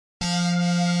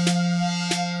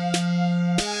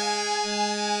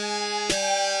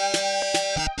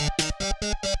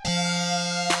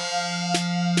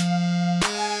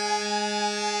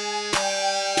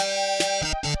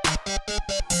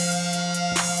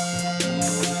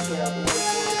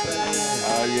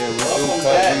we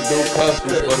do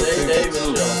customs for the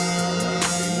people too.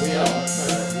 We are.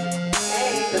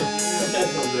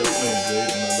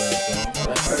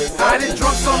 I done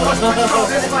drunk so much Patron,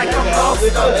 it's like I'm lost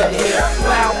up in here.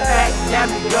 Loud pack, got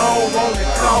me gone, wanna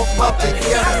cough up in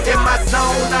here. In my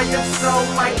zone, I am so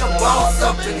like a boss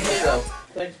up in here.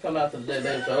 Thanks for coming out to the J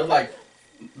Davis show. It's like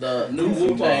the new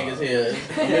Wu-Tang is here.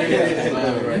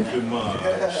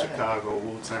 Chicago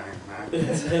Wu-Tang, man.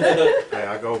 Hey,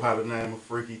 I go by the name of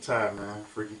Freaky Ty, man.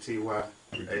 Freaky T.Y.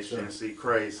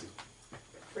 HGNCcrazy.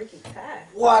 Freaky Ty.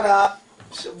 What up?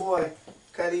 It's your boy,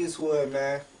 Cut Eastwood,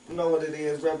 man. You know what it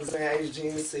is. Represent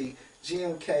HGNC,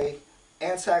 GMK,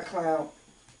 Anti-Clown.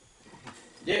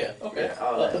 Yeah, okay.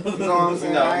 You know what I'm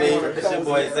saying? It's your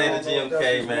boy Zay the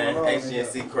GMK, man.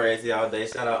 HGNCcrazy all day.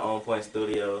 Shout out On Point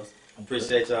Studios.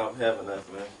 Appreciate y'all having us,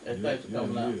 man. And thanks for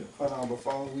coming out. Hold on,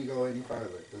 before we go any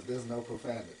further, because there's no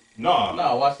profanity. No,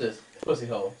 watch this. Pussy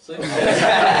hole. See? Okay.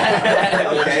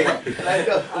 Let's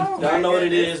go. Y'all know what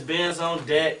it is. Benz on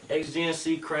deck.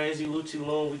 HGNCcrazy. Lucci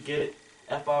Loon. We get it.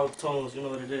 F all tones. You know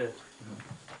what it is.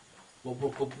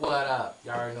 What up?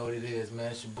 Y'all already know what it is,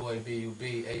 man. It's your boy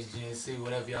B.U.B., HGNC,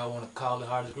 whatever y'all want to call it.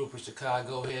 Hardest group of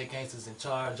Chicago. Head gangsters in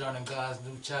charge. Earning God's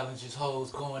new challenges. Hoes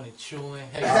going and chewing.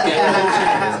 Hey,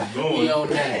 we on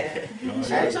that.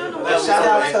 Shout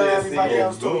out to everybody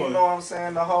else too. You know what I'm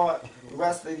saying? The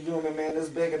rest of the human, man, it's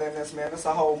bigger than this, man. It's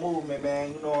a whole movement,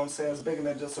 man. You know what I'm saying? It's bigger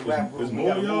than just a rap group. We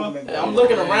got a movement. I'm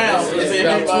looking around.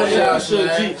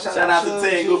 Shout out to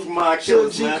 10 Goofy Mod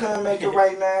Killers, G couldn't make it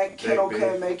right now. Keno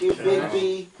couldn't make it. Big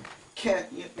B,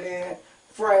 Kent, man.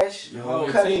 Fresh,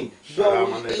 Cuddy,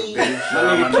 Joey, E. I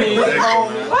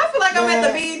feel like I'm at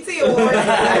the BET Awards.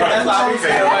 That's how we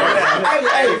feel right now.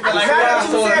 Hey, glad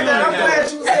you said that. I'm glad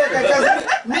you said that. Because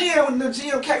me and the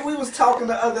GMK, we was talking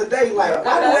the other day, like,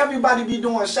 why do everybody be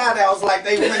doing shout-outs like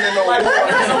they winning no awards?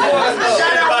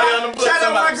 Shout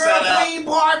out my girl Queen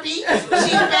Barbie.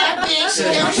 She a bad bitch. She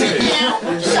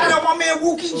down. Shout out my man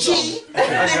Wookie G.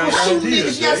 They was shooting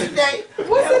niggas yesterday.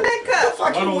 What's in that cup?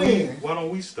 Why don't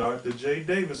we start the J.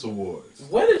 Davis Awards?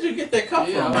 Where did you get that cup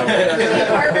from?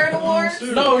 Herbert Awards?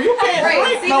 No, you can't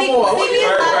drink no more. CB is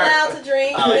not allowed to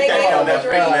drink. They gave him a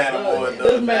drink.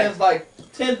 This man's like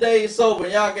 10 days sober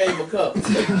and y'all gave him a cup.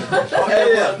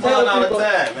 Yeah, 1 out of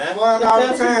time, man. 1 out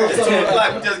of 10.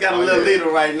 Like we just got a little leader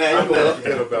right now. I never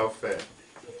forget about fat.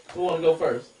 Who want to go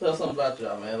first? Tell something about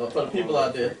y'all, man. For the people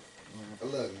out there.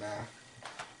 Look, man.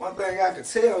 One thing I can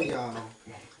tell y'all,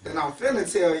 and I'm finna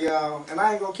tell y'all, and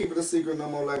I ain't gonna keep it a secret no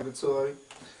more like Victoria.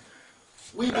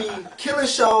 We be killing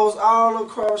shows all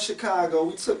across Chicago.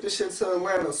 We took this shit to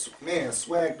Atlanta. Man,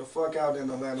 swag the fuck out in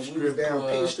Atlanta. We was down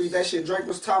P Street. That shit Drake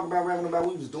was talking about, rapping about.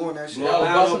 We was doing that shit.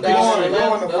 Doing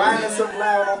the violence of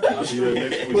Loud on P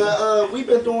Street. But we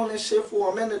been doing this shit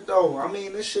for a minute though. I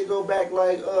mean, this shit go back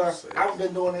like I've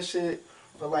been doing this shit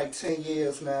for like 10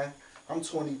 years now. I'm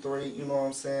 23. You know what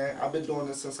I'm saying? I've been doing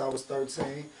this since I was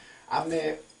 13. I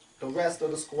met the rest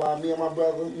of the squad. Me and my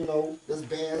brother. You know, this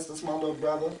Benz. This my little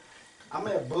brother. I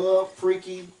met Bub,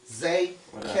 Freaky, Zay,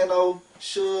 Keno,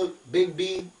 Suge, Big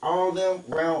B, all of them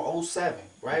around 07,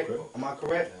 right? Okay. Am I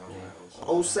correct?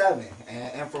 Yeah, 07.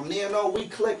 And from then on, we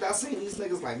clicked. I seen these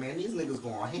niggas like, man, these niggas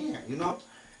going hand, you know?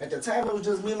 At the time, it was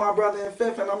just me, my brother, and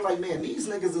Fifth, and I'm like, man, these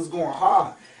niggas is going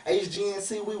hard.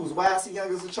 HGNC, we was YC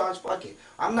youngest in charge, fuck it.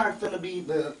 I'm not finna be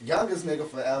the youngest nigga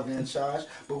forever in charge,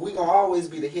 but we gonna always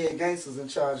be the head gangsters in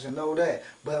charge and know that.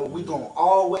 But we gonna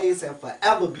always and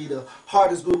forever be the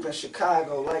hardest group in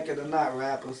Chicago, like it or not,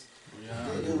 rappers.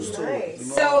 Used to it, you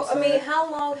know so, I mean, how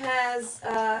long has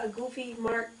Goofy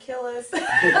Mark Killers?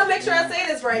 I'll make sure I say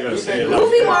this right.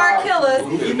 Goofy Mark Killers.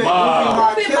 Goofy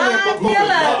Mark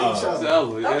Killers.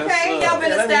 Okay, y'all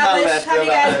been established. Have you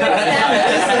guys been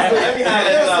established?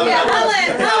 Yeah, holla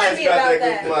at me about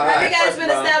that. Have you guys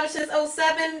been established since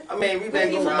 07? I mean, we've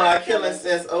been Goofy Mark Killers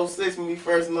since 06 when we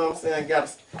first, you know what I'm saying,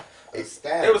 got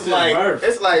it was like,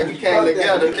 it's like we came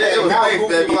together. It was great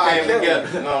that we came together.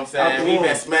 You know what I'm saying? We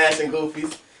been smashing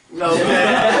Goofies. You know what I'm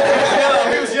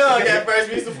saying? We was young at first.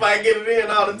 We used to fight, get it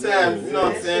in all the time. You know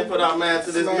what I'm saying? Put our mind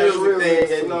to this music thing.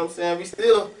 And, you know what I'm saying? We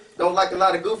still don't like a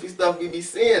lot of goofy stuff we be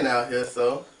seeing out here.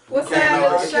 So what's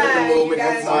that?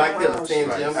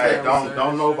 Hey,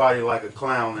 don't nobody like a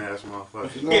clown ass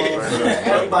motherfucker.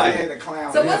 Everybody hate a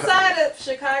clown. So what side of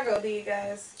Chicago do you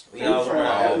guys? All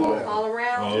around. All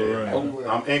around?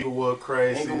 I'm Inglewood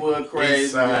Crazy. Inglewood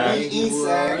Crazy. East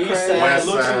side. West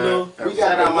side. We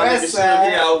got the west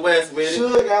side. Out west with it.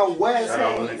 Suge out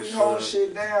west. We hold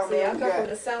shit down. So y'all come from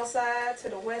the south side to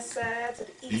the west side to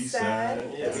the east side.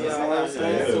 Yeah, you know what I'm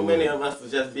saying? Too many of us to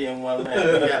just be in one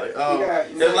land.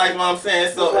 It's like what I'm saying.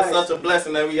 It's such a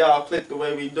blessing that we all click the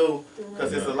way we do.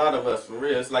 Because it's a lot of us, for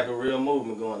real. It's like a real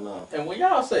movement going on. And when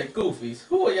y'all say goofies,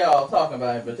 who are y'all talking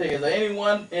about in particular? Is there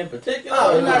anyone in particular?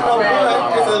 Oh,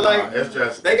 it's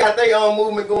just they got their own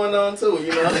movement going on too, you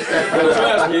know.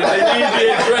 Trust me, they need to be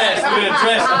addressed. We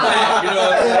address that, you know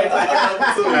what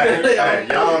I'm saying? Hey,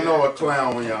 y'all know a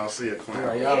clown when y'all see a clown.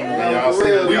 Right,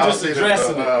 We just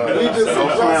addressing it. We just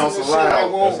addressing the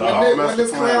shit. When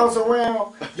this clown's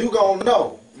around, you gon'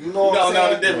 know. You know what I'm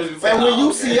saying? Know the difference between and when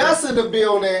you see us in the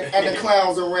building and the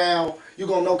clowns around, you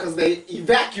gonna know because they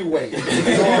evacuate.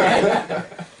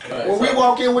 When we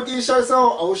walk in with these shirts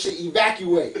on, oh shit,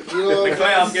 evacuate. You know the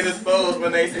clowns get exposed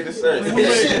when they see the shirts.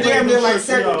 This shit damn near like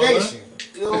segregation.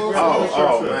 You know what I'm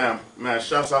saying? Man,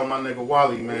 shouts out my nigga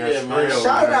Wally, man. Yeah, man.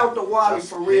 Shout out to Wally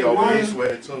for real.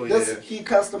 He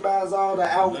customized all the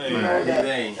outfits,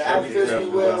 the outfits we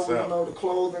wear, you know, the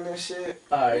clothing and shit.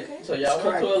 Alright, so y'all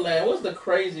went to Atlanta. What's the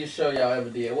craziest show y'all ever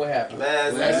did? What happened?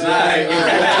 Last night.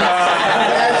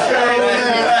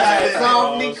 It's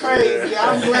awfully crazy.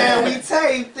 I'm glad we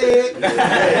taped it. Okay,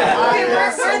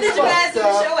 where did you guys do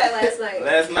the show at last night?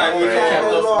 Last night we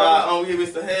had a spot. He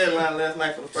was the headline last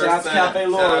night for the first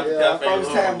time. First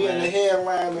time being the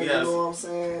headliner, you know what I'm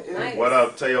saying? Nice. What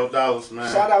up, Teo Dollars, man?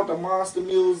 Shout out to Monster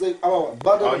Music. Oh,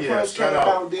 Butter the Prince came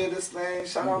out and did this thing.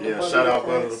 Shout out to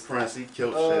Butter the Prince. He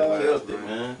killed shit. Killed it,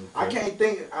 man. I can't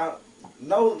think.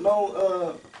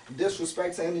 No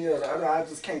disrespect to any of the other. I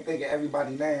just can't think of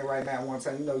everybody's name right now at one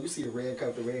time. You know, you see the red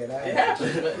cup, the red eye. Yeah. We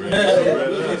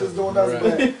just doing us,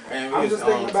 but I'm just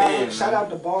thinking about it. Shout out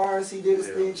to Bars. He did his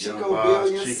thing. Chico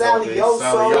Billion. Sally Yoso.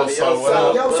 Sally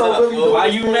Yoso really doing. Why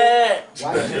you mad?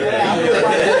 Why you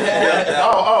mad?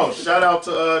 Oh, shout out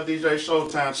to DJ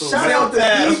Showtime too. Shout out to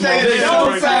DJ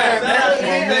Showtime.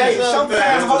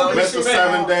 Showtime holding Mr.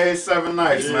 7 Days, 7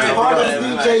 Nights, man. Hardest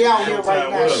DJ out here right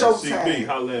now. Showtime. CB,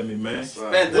 holla at me, man.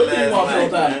 What do you want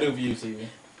Showtime to do for you, CB?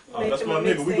 Oh, that's my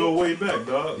nigga. We go way back,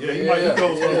 dog. Yeah, he might be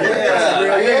close.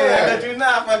 Yeah, but you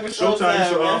not fuck with Showtime. You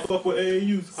should fuck with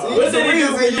AAU. What's the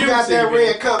reason you got that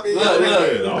red cup in your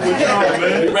I'm with y'all,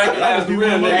 man. You recognize the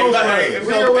real nigga. If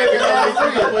we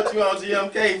don't put you on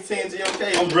GMK, Team GMK.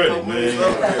 I'm ready, man.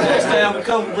 Next time we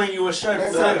come, we bring you a shirt.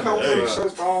 Next time come with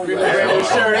shirts for all Bring a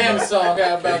shirt and a song.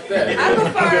 How about that? I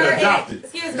prefer adopted.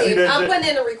 excuse me, I'm putting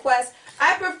in a request.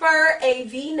 I prefer a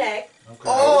V-neck.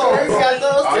 Oh, we got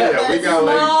those too. Yeah, we got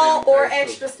Small or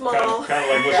extra small. Kind of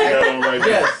like what she got on right now.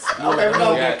 Yes. Okay, you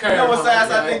know what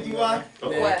size I think you are?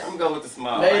 What? I'm going with the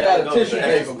small. Made out of tissue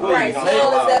paper, Right, please.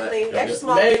 small is definitely extra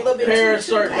small. Is a little bit Pair too of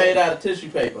shirt tight. made out of tissue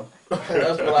paper.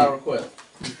 That's what I request.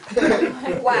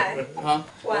 Why? Huh?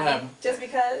 What Why? happened? Just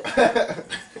because?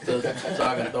 So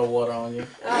I can throw water on you.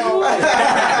 Oh.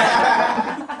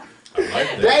 I like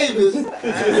that. Davis.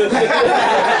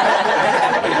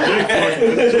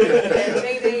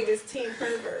 Jay Davis, Team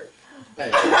Pervert. Hey.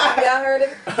 Y'all heard it?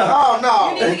 Oh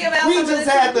no. You need to give out We some of just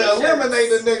the had to t-shirts. eliminate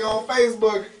the nigga on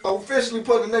Facebook. Officially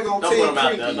put the nigga on Don't put Team them out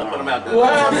Creepy. there. Don't put them out there. No, I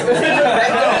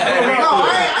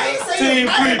ain't saying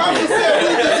I'm just saying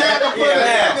we just had to put the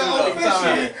nigga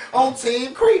officially on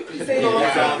Team Creepy. You know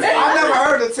what I'm saying? I never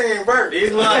heard of Team Burt.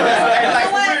 These lines,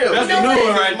 like real. That's the new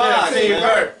one right there. Team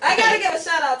Burt. I gotta give a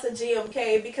shout out to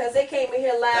GMK because they came in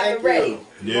here live and ready.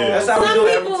 Yeah. That's how we Some do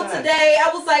it every people time. today, I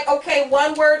was like, okay,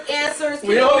 one word answers. We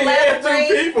people only had elaborate.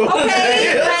 2 people.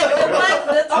 Okay,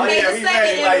 the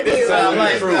second Like this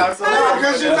interview. No,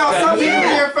 because you know some people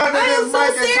here in front of I am this so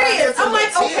mic and serious. I'm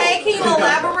like, okay, can you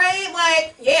elaborate?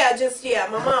 Like, yeah,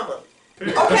 my mama.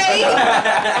 Okay,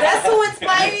 that's who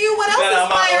inspired you. What else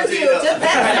inspired you? Just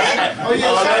that's it. Oh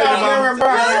yeah, shout out Karen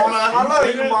Brown. I love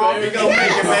you, Mom. We gonna make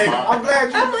it, baby. I'm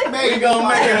glad you made it. We gonna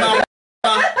make it, Mom.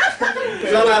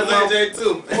 Shout out ZJ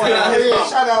too. Yeah,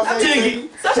 shout out ZJ.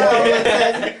 Shout out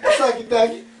ZJ. Sucky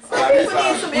ducky. Some people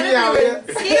need some interviewing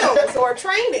skills or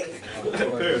training.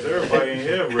 Everybody in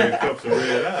here red cups and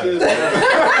red eyes. They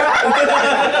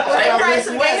probably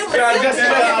some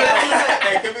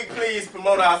Hey, can we please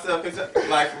promote ourselves?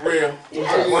 Like for real.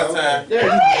 One time.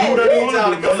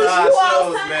 Y'all to go to our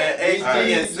shows, man.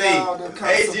 HGNC.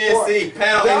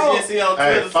 Pound HGNC on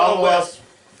Twitter. Hey, follow us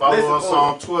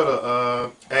on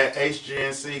Twitter at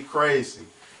HGNCcrazy.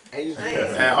 And you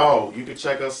can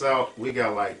check us out. We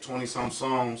got like 20-some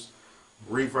songs.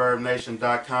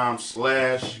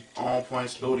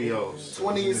 ReverbNation.com/OnPointStudios.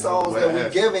 20 songs that we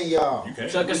giving y'all.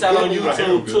 Check us out on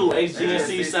YouTube too.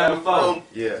 HGNC 74.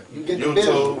 Yeah. You get the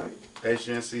YouTube,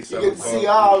 HGNC You get to see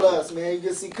all us, man. You get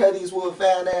to see Cuddy's with a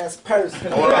fat ass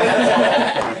person.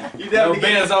 You definitely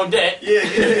bands on deck. Yeah,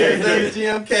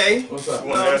 GMK. What's up?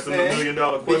 Want to ask them $1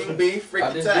 million question? B,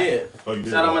 I just did. Oh, you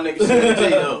did. Shout out my nigga CMG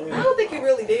though. I don't think you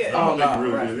really did. I don't think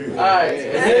you really did either. Alright,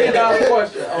 $1 million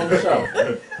question on the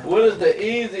show. What is the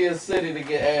easiest city to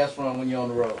get ass from when you're on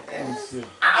the road? Hey,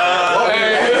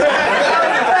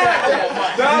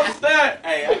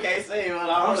 I can't say it.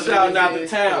 I'm shouting out the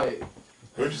town.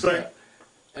 What'd you say?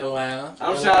 Atlanta.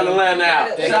 I'm shouting Atlanta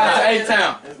out. Shout out to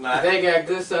A-Town. They got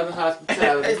good southern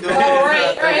hospitality. Oh,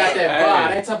 right, They got that bar.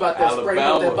 They ain't talking about that spray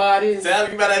on their bodies. Tell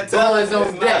me about that Ballers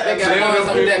on deck. They got ballers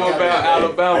on deck. about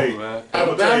Alabama, Hey, man. I'm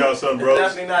gonna tell y'all something, bro.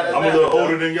 Definitely not I'm a Atlanta, little though.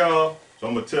 older than y'all, so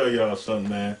I'm gonna tell y'all something,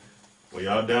 man. When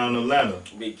y'all down in Atlanta,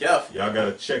 Be careful. y'all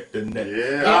gotta check the net. We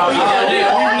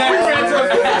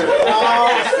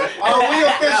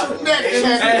official net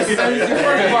checkers.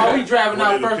 First of all, we driving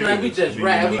out first night, we just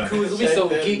ride, we cruising, we so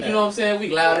geek, you know what I'm saying? We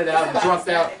loud it out, drunked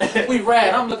out. We ride.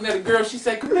 I'm looking at a girl, she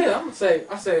said, come here. I say,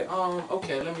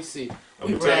 okay, let me see. I'm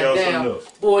We gonna tell y'all ride something down. else.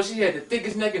 Boy, she had the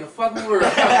thickest neck in the fucking world.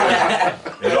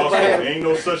 And also, ain't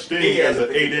no such thing as an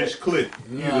 8-inch clip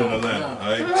either in Atlanta,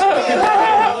 alright?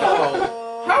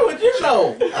 How would you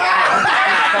know?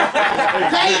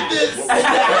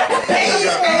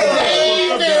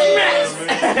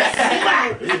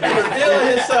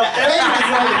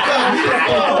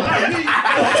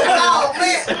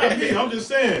 I'm just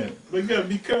saying, but you gotta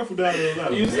be careful down in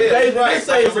Atlanta. They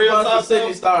say it's a bunch of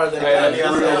city stars in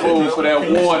Real move for that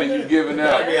warning you giving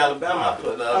out. Alabama.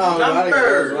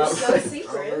 It's so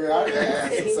secret.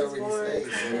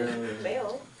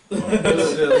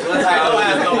 Let's don't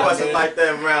ask no questions like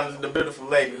that around the beautiful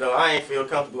lady though. I ain't feel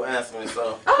comfortable answering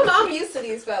so. Oh no, I'm used to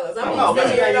these fellas. I'm Oh, used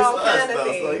to hearing all but kind of so,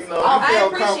 things. you know, I feel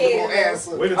appreciate comfortable it.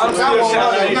 answering. Wait I until want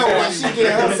her to know what she get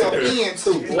herself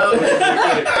into. What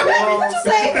you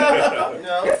say?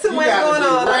 There's too much going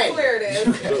on. I ready. swear it is.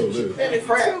 There's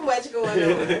too much going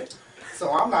on.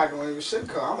 So I'm not going to even shit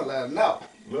call. I'm going to let her know.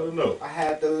 Let her know. I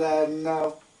had to let her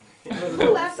know. Who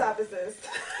laptop is this?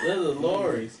 This is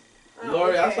Lori's. Oh,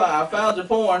 Lori, okay. I found your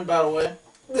porn, by the way.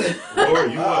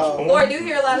 Lord, you watch porn? Lord, do you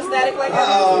hear a lot of static like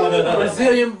that?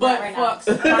 Brazilian butt fucks.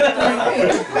 I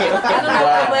don't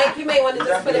know, Mike. You may want to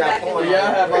just put it back in Do there.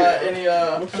 y'all have any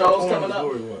shows coming up?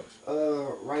 Lord,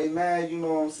 watch. Right now, you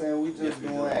know what I'm saying? We just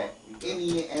doing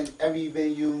any and every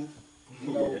venue,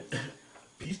 you know.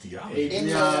 Bestiality.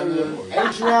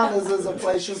 Adriana's is a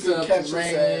place you can catch us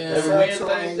at. Every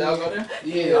Wednesday? Y'all go there?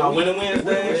 Yeah. Winter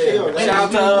Wednesday? Yeah. Shout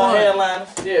out to headliners.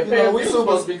 Yeah, You know, Paris we Hilton's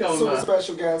supposed to be coming super by.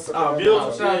 special guests. Oh,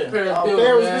 beautiful. Shout out to Paris Oh, Hilton,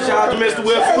 Paris man. Hilton. Shout out to Mr.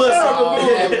 Will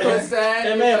Pussy.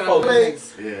 Hey, man, folks. Plates.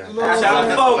 Yeah. You know what Shout out I'm to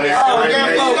saying? folks. Oh, yeah,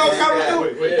 you know coming Wait,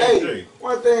 through. wait, Hey, Jay.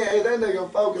 one thing, hey, that nigga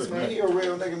focus, man. He a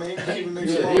real nigga, man. He can keep a nigga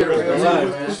Yeah, strong. he a real man. nigga,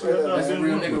 man. Straight up, That's a man.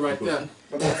 real nigga right there.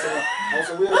 But on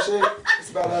some real shit, it's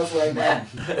about us right now.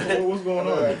 What's going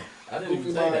on? I didn't even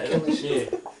Goofy say mind that. killing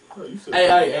shit.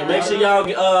 Hey, make sure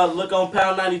y'all look on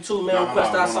Pound 92, man.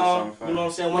 Request our song. You know what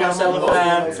I'm saying?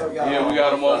 175. Yeah, we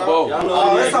got them on both. Y'all know Oh,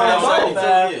 what it is. it's on both.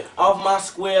 175. Off my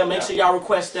square. Make sure y'all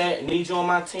request that. Need you on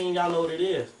my team. Y'all know what it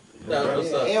is. That's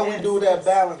what's up. And we do that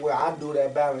balance. Well, I do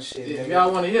that balance shit. If nigga.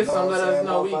 y'all want to hear Know something, what let I'm us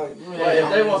know. saying? Well, if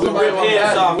they want We somebody rip to heads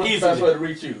battle off you, what's the best way to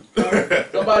reach you?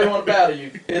 Somebody want to battle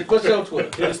you. What's your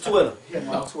Twitter? It's Twitter. Hit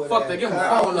my Twitter Fuck at that. Give them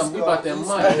Kyle phone number. We about that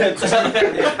money.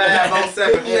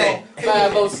 507 Yeah,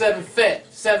 507 FAT.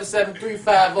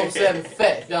 773-507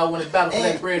 FAT. If y'all want to battle for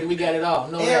that bread, we got it all.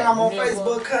 Know And that. I'm on You hear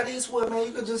Facebook, Cut Eastwood, man.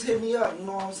 You could just hit me up. You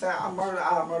know what I'm saying? I'll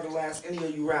murder last any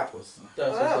of you rappers.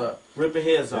 That's what's up. Ripping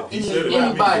heads off.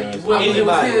 Anybody. Whether it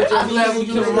was here, just I mean, let me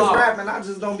you kill them niggas all. rapping, I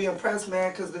just don't be impressed,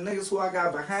 man, because the niggas who I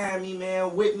got behind me,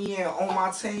 man, with me and on my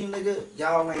team, nigga,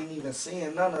 y'all ain't even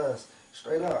seeing none of us.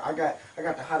 Straight up. I got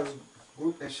the hottest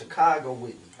group in Chicago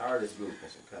with me. Hardest group in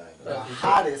Chicago. The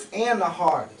hottest and the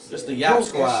hardest. It's the Yap group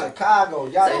Squad. in Chicago.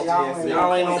 Y'all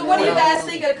Y'all ain't So what do you guys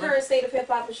think of the current state of hip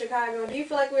hop in Chicago? Do you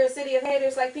feel like we're a city of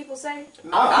haters, like people say?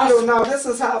 I feel, no, this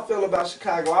is how I feel about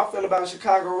Chicago. I feel about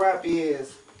Chicago rap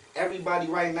is everybody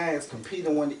right now is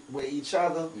competing with each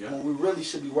other when we really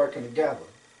should be working together.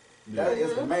 That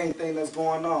is the main thing that's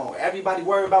going on. Everybody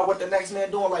worried about what the next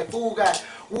man doing. Like, fool got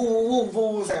woo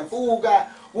voos and fool got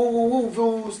woo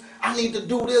voos. I need to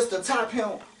do this to top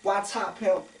him. Why top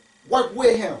him? Work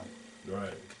with him.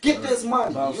 Right. Get this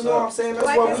money. You know what I'm saying? That's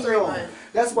Black what we History doing. Month.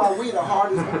 That's why we the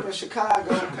hardest group in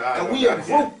Chicago. And we a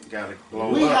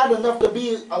group. We up. had enough to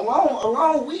be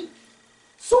alone. We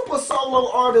super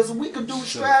solo artists. We could do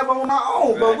Strav on our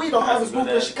own. But we the hardest group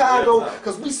in Chicago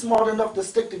because we smart enough to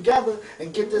stick together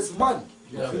and get this money.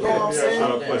 Yeah. You know what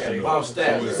I'm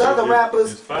saying? These other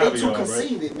rappers, they too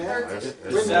conceited, man.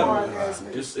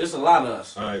 It's a lot of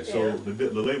us. All right, so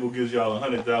the label gives y'all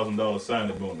 $100,000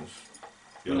 signing bonus.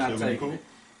 Y'all not still gonna be taking cool? it.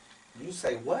 You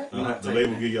say what? The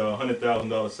label give y'all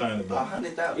 $100,000 signing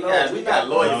bonus. $100,000. We got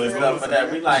lawyers and stuff for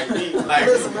that. We like,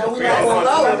 listen, man, we not going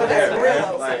low for that.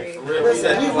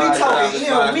 Listen, we talking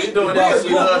M. We doing this.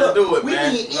 We love to do it,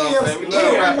 man. We need M's. We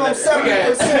want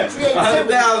 70%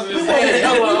 creativity.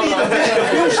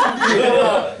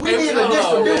 We need a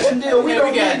distribution deal. We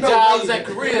don't got need no jobs and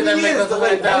careers that make us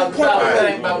 $100,000. That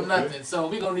ain't about nothing. So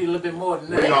we gonna need a little bit more than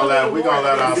that. We gonna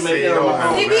let our CEO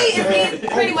handle it. If he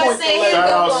pretty much say Shout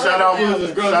out, shout out,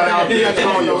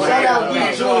 Antonio. Shout out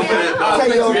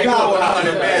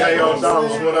Tayo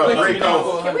Dollars, what up?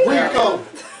 Rico.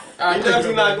 We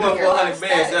definitely not going for 100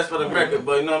 bands, that's for the record,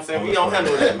 but you know what I'm saying? We don't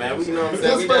handle that, man. We, you know what I'm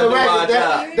saying? Just for the record,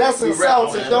 that's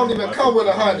insulting. Don't even come with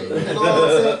 100. You know what I'm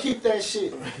saying? Keep that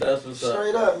shit. That's what's up.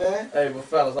 Straight up, man. Hey, but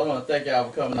fellas, I want to thank y'all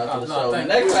for coming out to the show.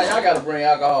 Next time, y'all got to bring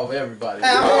alcohol for everybody.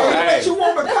 Hey, you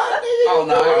want the cut, nigga? Oh,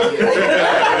 no, I can't.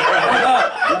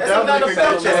 That's another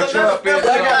filter. That's another filter.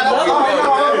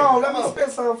 Hold on. Let me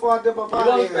spit something before I dip up out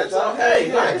of here. Hey,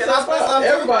 can I spit something?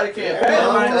 Everybody can't pay.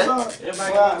 I'm going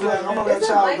to let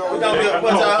y'all go. We're going to be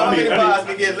how many bars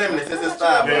we get limited since it's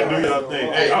 5. Yeah, do y'all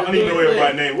thing. Hey, I need to know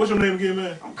everybody's name. What's your name again,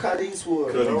 man? I'm Cut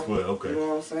Eastwood. Cut Eastwood, okay. You know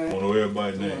what I'm saying? I want to know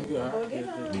everybody's name.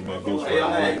 Need my ghost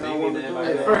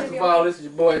Hey, first of all, this is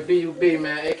your boy B.U.B.,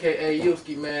 man, a.k.a.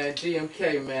 Yuski, man,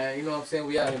 GMK, man. You know what I'm saying?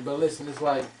 We out here. But listen, it's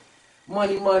like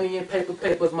money, and paper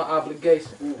is my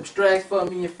obligation. Them strags for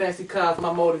me and fancy cars,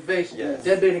 my motivation.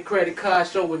 That bit in credit card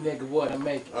show a nigga what I'm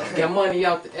making. Got money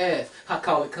out the ass, I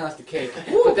call it constipated.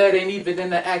 But that ain't even in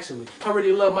there actually. I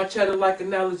really love my cheddar like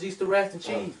analogies to rats and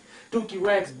cheese. Dookie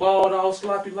racks balled all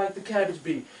sloppy like the cabbage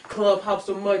beat. Club hop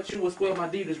so much you will swear my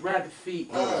Adidas rabbit feet.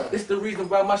 It's the reason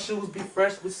why my shoes be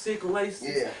fresh with sick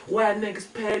laces. Why niggas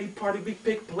patty party be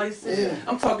pick places.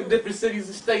 I'm talking different cities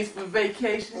and states for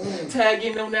vacation.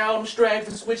 Tagging them now on the strags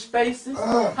and switch spaces.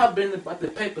 I've been about the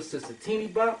paper since a teeny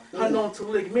bop. I know to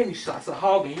lick many shots of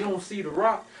hog and you don't see the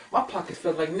rock. My pockets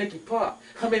felt like Nicky Pop.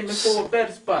 I'm aiming for a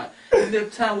better spot. And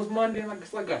if time was Monday, I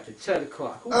guess I got the cheddar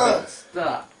clock. Who got to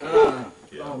stop?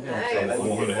 Yeah, I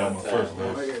want her to have my first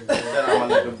verse. Shout out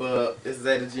my nigga Bub. This is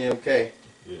at the GMK.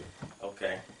 Yeah.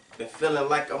 Okay. Been feeling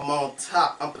like I'm on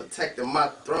top. I'm protecting my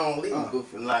throne. Leave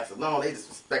goofy locks alone. They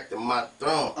disrespecting my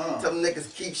throne. Tell them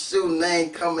niggas keep shooting. They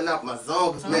ain't coming out my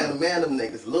zone. Cause man, them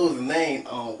niggas losing. They ain't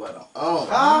on what I'm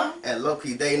on. And low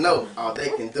key, they know. All they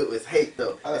can do is hate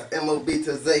though. It's MOB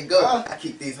till they go. I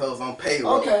keep these hoes on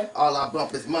payroll. All I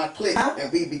bump is my click.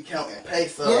 And we be counting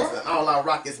pesos. And all I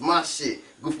rock is my shit.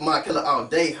 Goof my killer all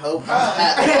day, ho. These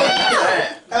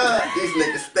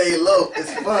niggas stay low,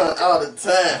 it's fun all the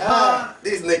time.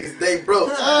 These niggas, they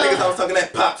broke. Niggas always talking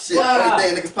that pop shit. Only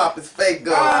thing niggas pop is fake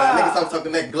gold. Niggas always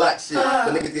talking that Glock shit.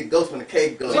 But niggas get ghosts when the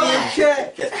cake goes.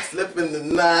 Catch me slipping the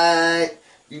night.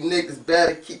 You niggas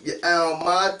better keep your eye on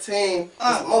my team.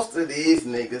 Cause most of these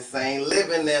niggas ain't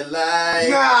living their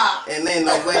life. And ain't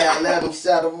no way I let them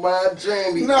shatter my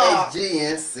dream. Be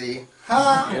HGNC.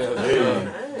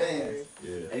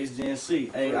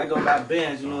 HGNC. Hey, I go by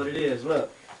bands, you know what it is.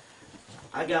 Look,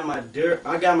 I got my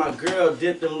girl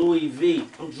dipped in Louis V.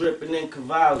 I'm dripping in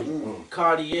Cavalli.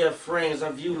 Cartier frames, I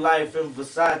view life in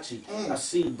Versace. I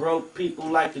see broke people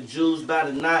like the Jews by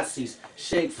the Nazis.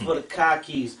 Shake for the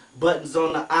khakis, buttons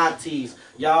on the ITs.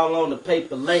 Y'all on the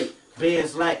paper late.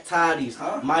 Benz like toddies.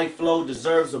 My flow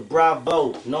deserves a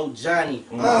bravo. No Johnny.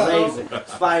 Amazing.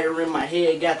 Fire in my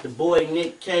head. Got the boy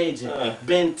Nick Cajun.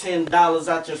 Been $10.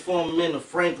 I transform him into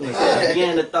Franklin.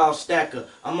 Neanderthal stacker.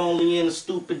 I'm only in the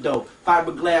stupid though.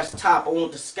 Fiberglass top. I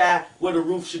want the sky where the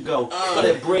roof should go. For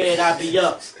that bread I be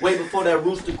up. Way before that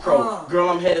rooster crow. Girl,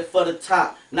 I'm headed for the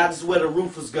top. Not just where the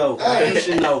roofers go. You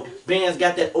should know. Benz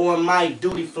got that on my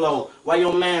duty flow. Why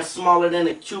your man smaller than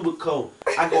a cubicle?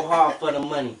 I go hard for the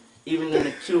money. Even in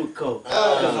the cubicle,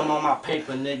 cause I'm on my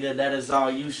paper, nigga. That is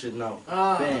all you should know.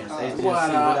 Fans, HGNC,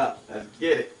 what up? Let's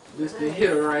get it. This the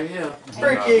hitter right here.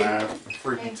 Freaky,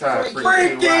 Freaky Ty,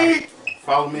 Freaky.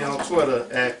 Follow me on Twitter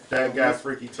at that guy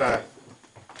Freaky Ty.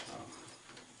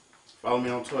 Follow me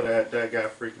on Twitter at that guy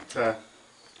Freaky Ty.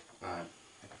 Alright.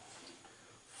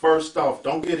 First off,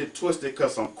 don't get it twisted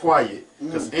cause I'm quiet.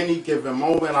 Cause any given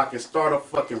moment I can start a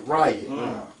fucking riot.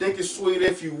 Think it's sweet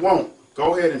if you won't.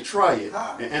 Go ahead and try it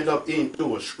and end up eating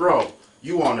through a straw.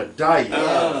 You on a diet.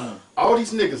 All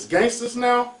these niggas gangsters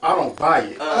now, I don't buy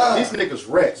it. These niggas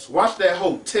rats. Watch that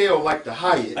hotel like the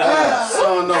Hyatt.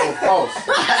 Son of a boss.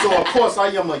 So of course I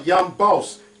am a young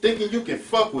boss. Thinking you can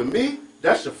fuck with me?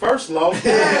 That's your first law.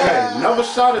 Hey, never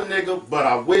shot a nigga, but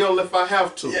I will if I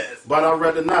have to. Yes. But I'd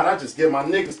rather not. I just get my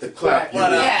niggas to clap you.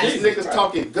 These niggas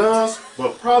talking guns,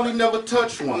 but probably never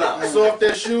touch one. So if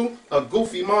that's you, a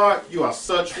goofy mod, you are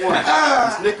such one.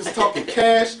 These niggas talking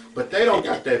cash, but they don't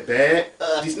got that bag.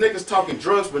 These niggas talking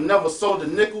drugs, but never sold a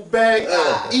nickel bag.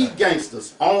 Eat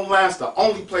gangsters. Online's the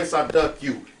only place I duck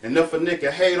you. And if a nigga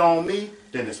hate on me,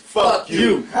 then it's fuck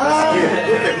you.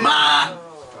 Ma!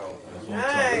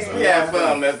 Nice. We had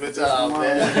fun messing with y'all,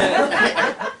 man.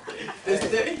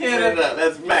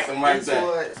 Let's smack him right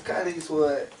there. Scott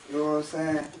Eastwood, you know what I'm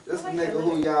saying? This nigga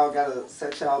who y'all gotta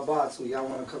set y'all bar to. Y'all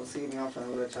wanna come see me? I'm trying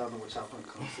to let y'all know what y'all wanna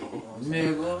come see. You know what I'm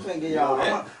saying? Nigga. I'm gonna give y'all,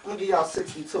 I'm gonna give y'all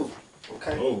 62.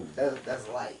 Okay? Oh. That's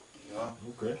light, you know?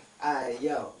 Okay. Alright,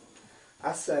 yo.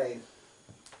 I say,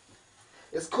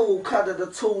 it's cool, cutter the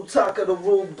tool tucker, the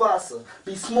rule buster.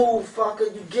 Be smooth,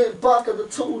 fucker, you get bucker, the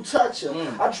tool toucher.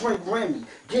 I drink Remy,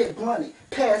 get money,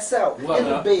 pass out, in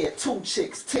the bed, 2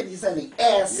 chicks, titties and the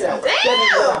ass out. That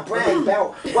ain't what I brag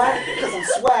about. Why? Because I'm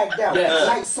swagged out.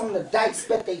 Nights on the dice,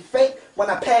 bet they fake when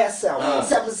I pass out.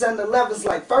 7s and 11s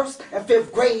like 1st and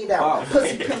 5th grade out.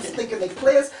 Pussy pimps thinking they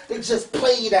players, they just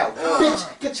played out.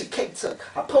 Bitch, get your cake took.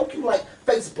 I poke you like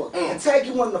Facebook and tag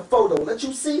you in the photo. Let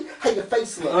you see how your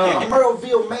face look. I'm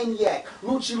Merleville maniac,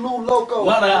 Lucci Lou Loco.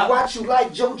 Watch you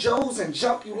like JoJo's and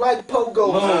jump you like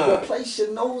Pogos. Replace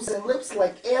your nose and lips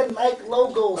like Air Nike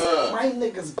logos. My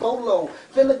niggas bolo,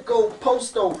 finna go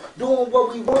posto. Doing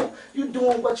what we want, you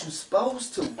doing what you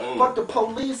supposed to. Fuck the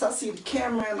police, I see the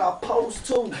camera and I pose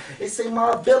too. They say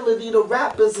my ability to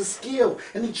rap is a skill.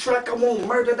 Any track I won't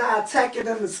murder, I attack it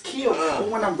and it's kill. But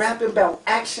when I'm rapping about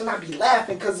action, I be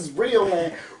laughing cause it's real,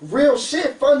 man. Real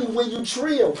shit funny when you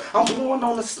trill. I'm born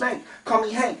on a snake, call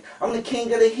me Hank. I'm the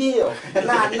king of the hill, and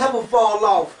I never fall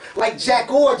off like Jack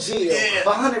or Jill.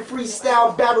 100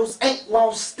 freestyle battles ain't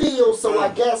lost still, so I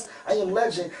guess I am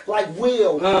legend like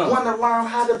Will. Wanna learn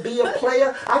how to be a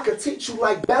player? I could teach you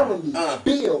like Bellamy.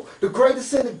 Bill, the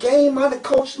greatest in the game, I done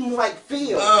coached them like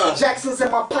Phil. Jackson's in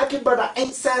my pocket, but I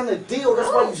ain't signed a deal. That's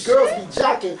why these girls be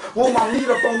jocking. Want my meat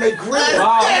up on their grill.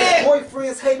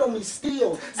 Boyfriends hate on me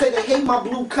still. Say they hate my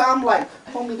blue car. I'm like,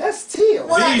 homie, that's Teal.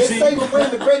 They say the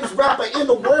Wayne the greatest rapper in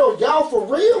the world. Y'all for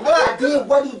real? I did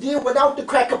what he did without the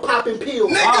cracker popping pill.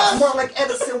 More like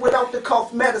Edison without the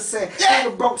cough medicine.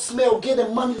 And the broke smell,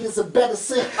 getting money is a better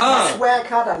sin. My swag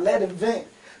hot, I let it vent.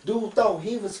 Dude thought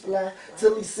he was fly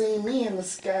till he seen me in the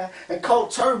sky and caught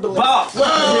turbulence.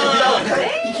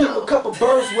 He keep a couple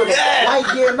birds with him. Why he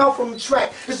getting off on the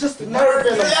track? It's just a nerve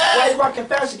in him. Why he rocking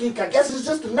Fashion Geek? I guess it's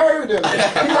just a nerd in him. He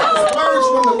like the splurge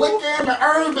when the liquor and the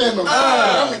herb in him.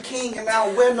 I'm the king and I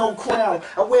don't wear no crown.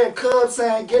 I wear a cub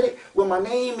saying get it with my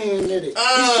name in it.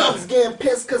 These shows getting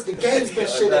pissed cause the game's been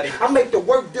shitty. I make the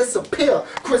work disappear.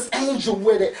 Chris Angel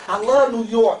with it. I love New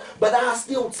York, but I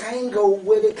still tango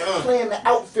with it. Playing the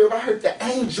outfit. I heard the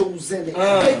angels in it.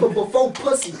 Paper before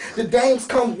pussy, the dames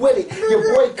come with it.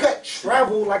 Your boy cut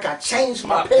travel like I changed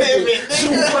my pivot.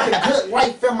 Choose like a good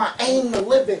life and my aim to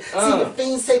live it. See the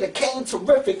fiends say the cane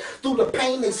terrific. Through the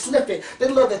pain they sniff it. They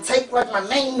love to take like my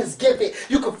name is give it.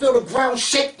 You can feel the ground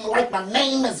shaking like my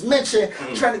name is mentioned.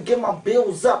 Trying to get my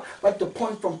bills up like the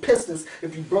point from Pistons.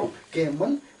 If you broke, get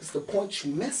money. It's the point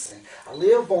you missing. I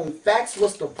live on facts,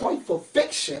 what's the point for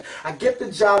fiction? I get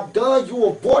the job done, you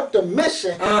abort the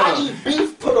mission. I eat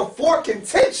beef, put a fork in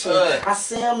tension. I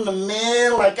say I'm the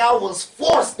man like I was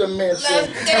forced to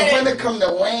mention. And when it come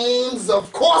to lanes,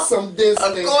 of course I'm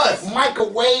distant.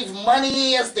 Microwave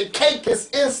money as the cake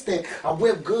is instant. I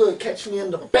whip good, catch me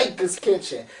in the baker's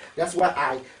kitchen. That's why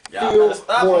I feel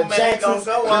more Jacksons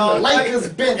than the Lakers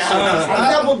bench.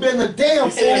 I've never been a damn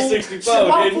fool. Shit,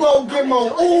 my flow get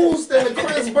more ooze than the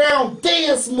Chris Brown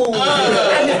dance move.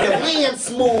 I need the land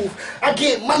smooth. I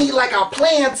get money like I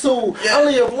plan to. I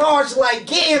live large like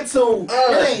Gantu.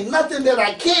 It ain't nothing that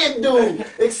I can't do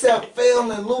except fail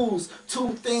and lose.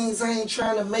 2 things I ain't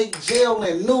trying to make jail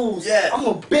and news. I'm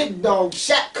a big dog.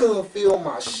 Shaq couldn't feel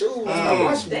my shoes. I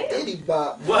watch me Diddy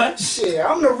Bop. What? Shit,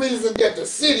 I'm the reason that the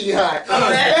city hot.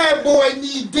 Bad boy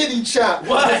need Diddy chop.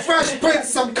 The Fresh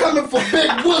Prince, I'm coming for Big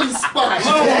Willie spot. The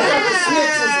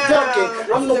snitches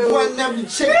ducking. I'm the one every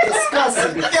chick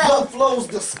discussing. Your flow's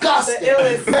disgusting.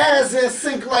 Maz in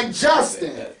sync like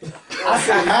Justin. I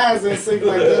said Maz in sync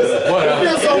like this. It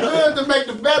feels so good to make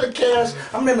the better cash.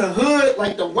 I'm in the hood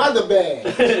like the weather bag.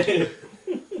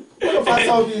 What if I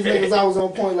told these niggas I was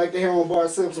on point like the hair on Bart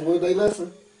Simpson? Would they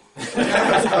listen?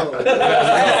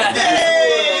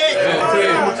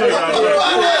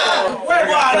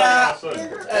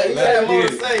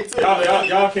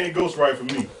 Y'all can't ghostwrite for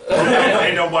me.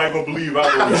 Ain't nobody gonna believe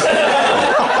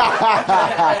I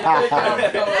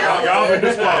Y'all been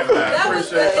disqualified. That was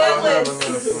the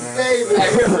illest. Hey, we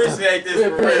appreciate this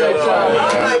for real.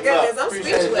 Oh my goodness, I'm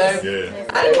speechless. Yeah.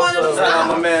 I didn't want him to Shout out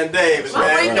stop. my man David,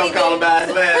 man. You don't call him by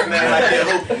his last name like that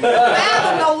hooping.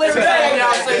 Fathom no lyrics.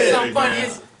 Y'all say something funny.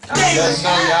 It's That's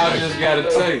something y'all just gotta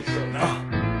take.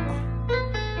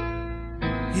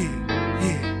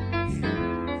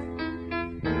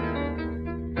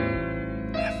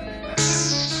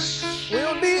 We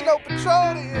don't need no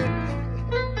patrol here.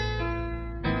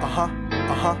 Uh-huh.